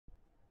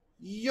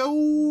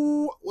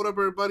Yo, what up,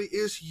 everybody?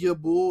 It's your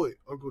boy,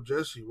 Uncle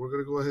Jesse. We're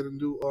going to go ahead and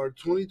do our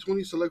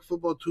 2020 Select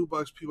Football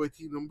 2-box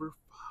PYT number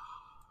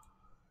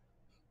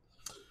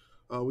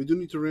 5. We do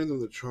need to random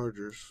the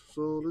Chargers,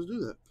 so let's do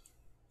that.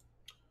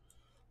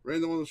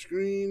 Random on the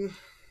screen.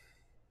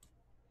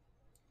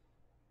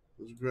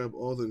 Let's grab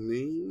all the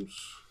names,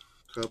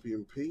 copy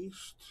and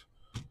paste.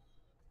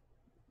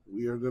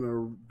 We are going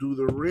to do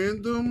the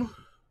random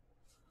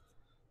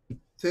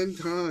 10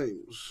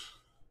 times.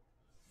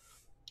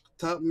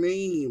 Top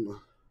name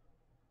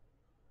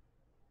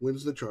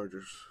wins the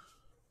Chargers.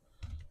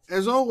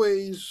 As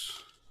always,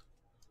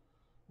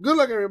 good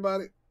luck,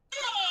 everybody.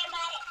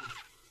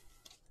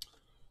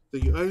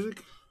 Thank you,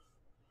 Isaac.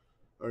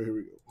 All right, here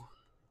we go.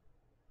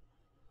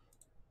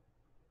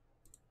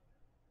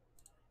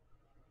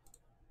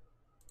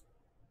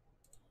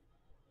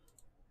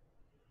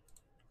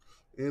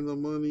 And the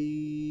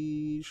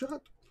money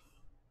shot.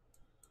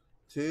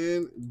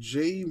 10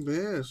 J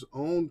Mass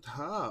on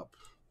top.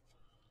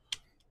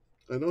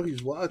 I know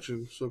he's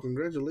watching, so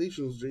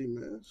congratulations, J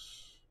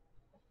Mass.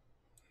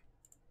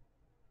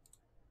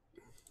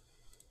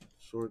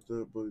 Sort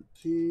that by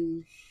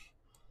teams.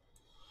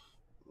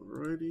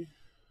 Alrighty.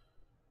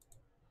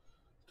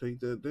 Take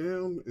that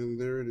down, and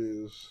there it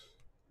is.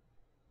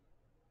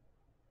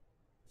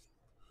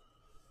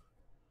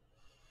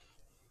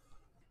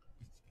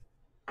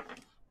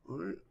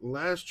 Alright,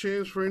 last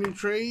chance for any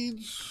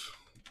trades.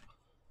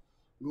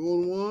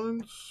 Going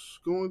once,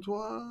 going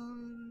twice.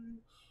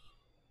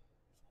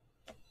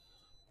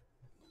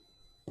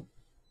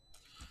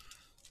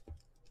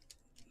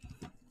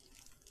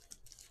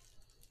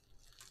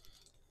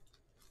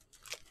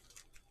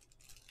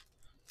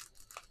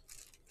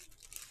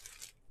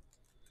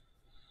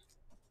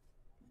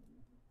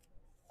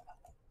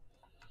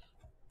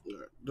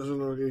 Alright, doesn't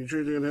look like any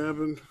trades are gonna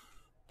happen.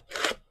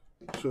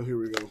 So here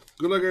we go.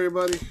 Good luck,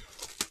 everybody.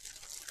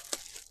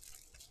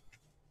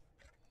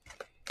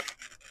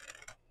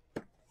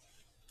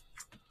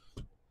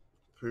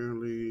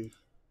 Apparently,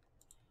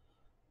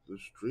 the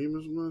stream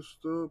is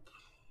messed up.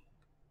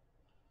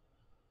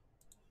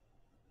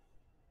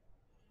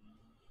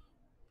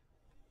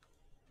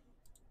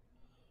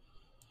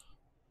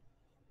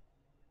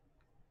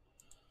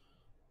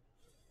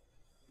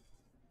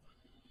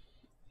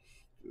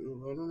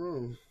 Still, I don't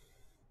know.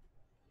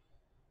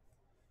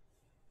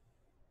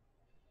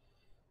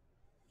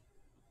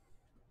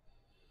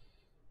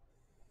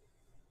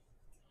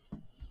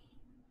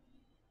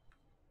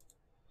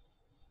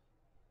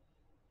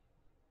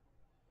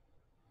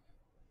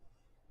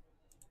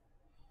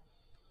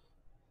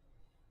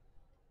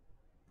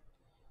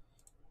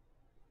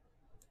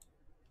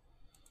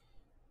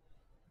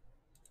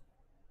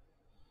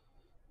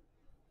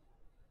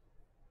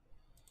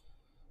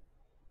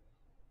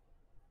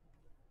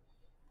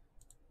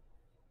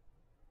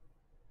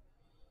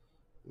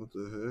 What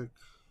the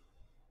heck?